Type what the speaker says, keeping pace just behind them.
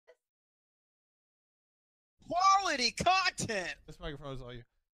Quality content. This microphone is all you.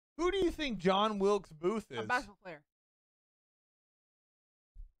 Who do you think John Wilkes Booth is? A basketball player.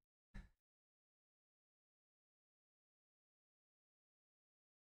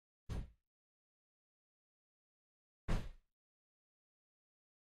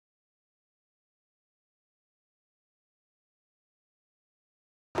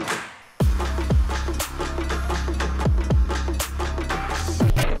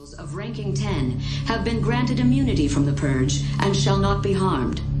 Of ranking 10 have been granted immunity from the purge and shall not be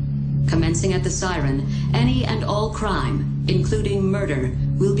harmed. Commencing at the siren, any and all crime, including murder,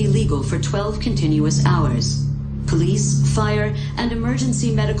 will be legal for 12 continuous hours. Police, fire, and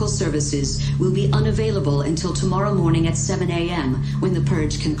emergency medical services will be unavailable until tomorrow morning at 7 a.m. when the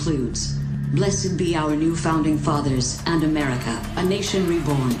purge concludes. Blessed be our new founding fathers and America, a nation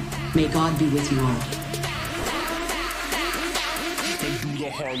reborn. May God be with you all.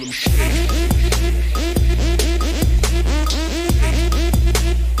 Harlem Shake.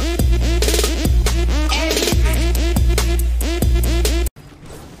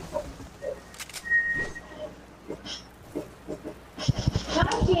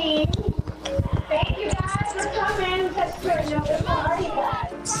 Thank you guys for coming. That's for another party,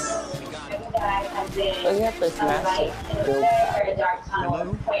 guys. Oh, you have this mask.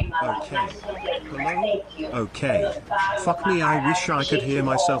 Hello? Okay. Hello? Okay. Fuck me, I wish I could hear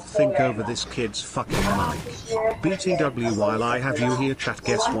myself think over this kid's fucking mic. BTW, while I have you here, chat,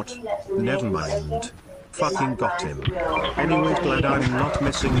 guess what? Never mind. Fucking got him. Anyways, glad I'm not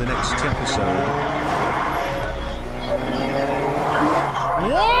missing the next episode.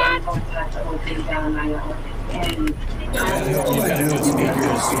 What?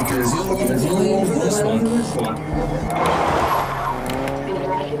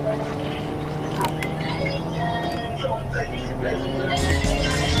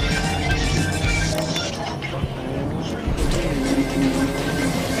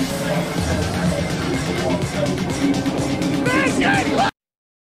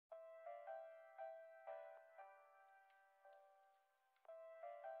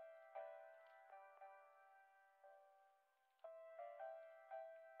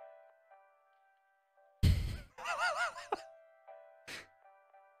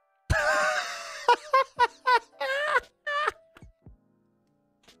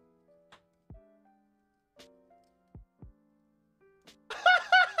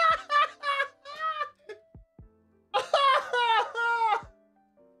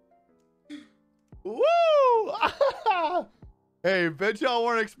 Woo! Hey, bet y'all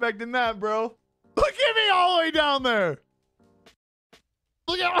weren't expecting that, bro. Look at me all the way down there.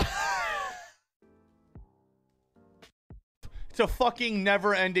 Look at It's a fucking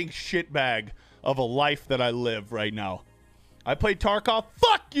never-ending shitbag of a life that I live right now. I play Tarkov.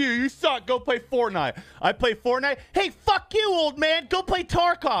 Fuck you. You suck. Go play Fortnite. I play Fortnite. Hey, fuck you, old man. Go play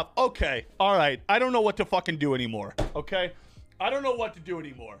Tarkov. Okay. All right. I don't know what to fucking do anymore. Okay? I don't know what to do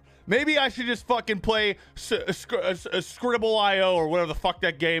anymore. Maybe I should just fucking play Scribble.io or whatever the fuck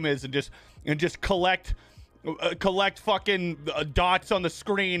that game is and just collect fucking dots on the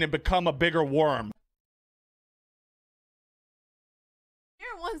screen and become a bigger worm.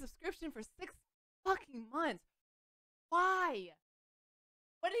 Year one subscription for 6 fucking months. Why?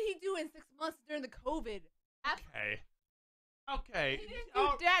 What did he do in 6 months during the COVID? Okay. Okay. He didn't do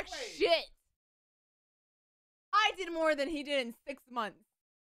jack shit. I did more than he did in 6 months.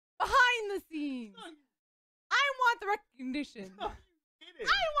 Behind the scenes. I want the recognition. I want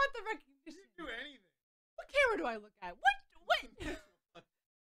the recognition. You didn't do anything. What camera do I look at? What?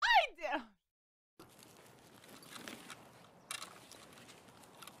 I did.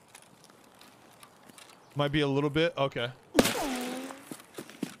 Might be a little bit. Okay.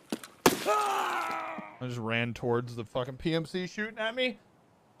 I just ran towards the fucking PMC shooting at me.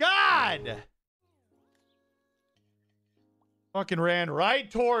 God! Fucking ran right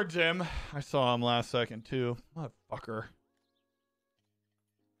towards him. I saw him last second too. Motherfucker.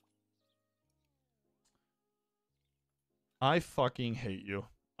 I fucking hate you.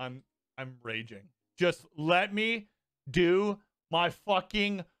 I'm raging. Just let me do my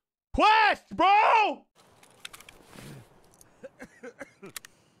fucking quest, bro!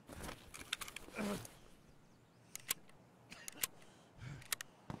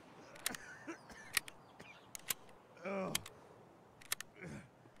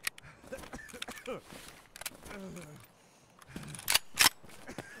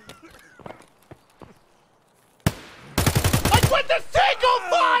 I quit the single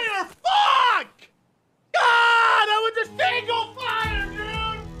fire! Fuck! God, I went to single fire,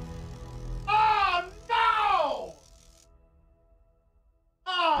 dude! Oh, no!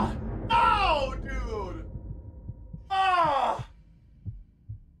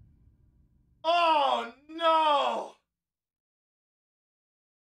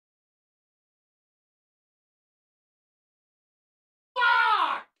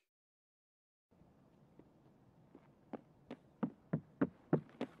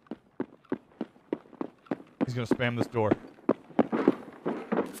 He's gonna spam this door.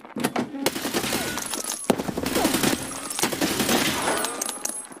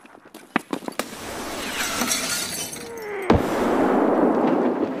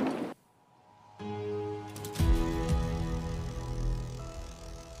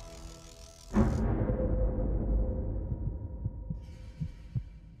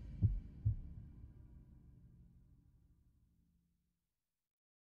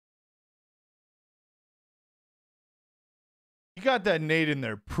 You got that nade in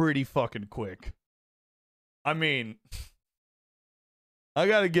there pretty fucking quick. I mean, I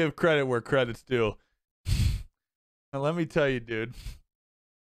gotta give credit where credit's due. And let me tell you, dude.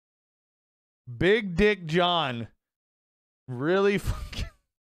 Big Dick John really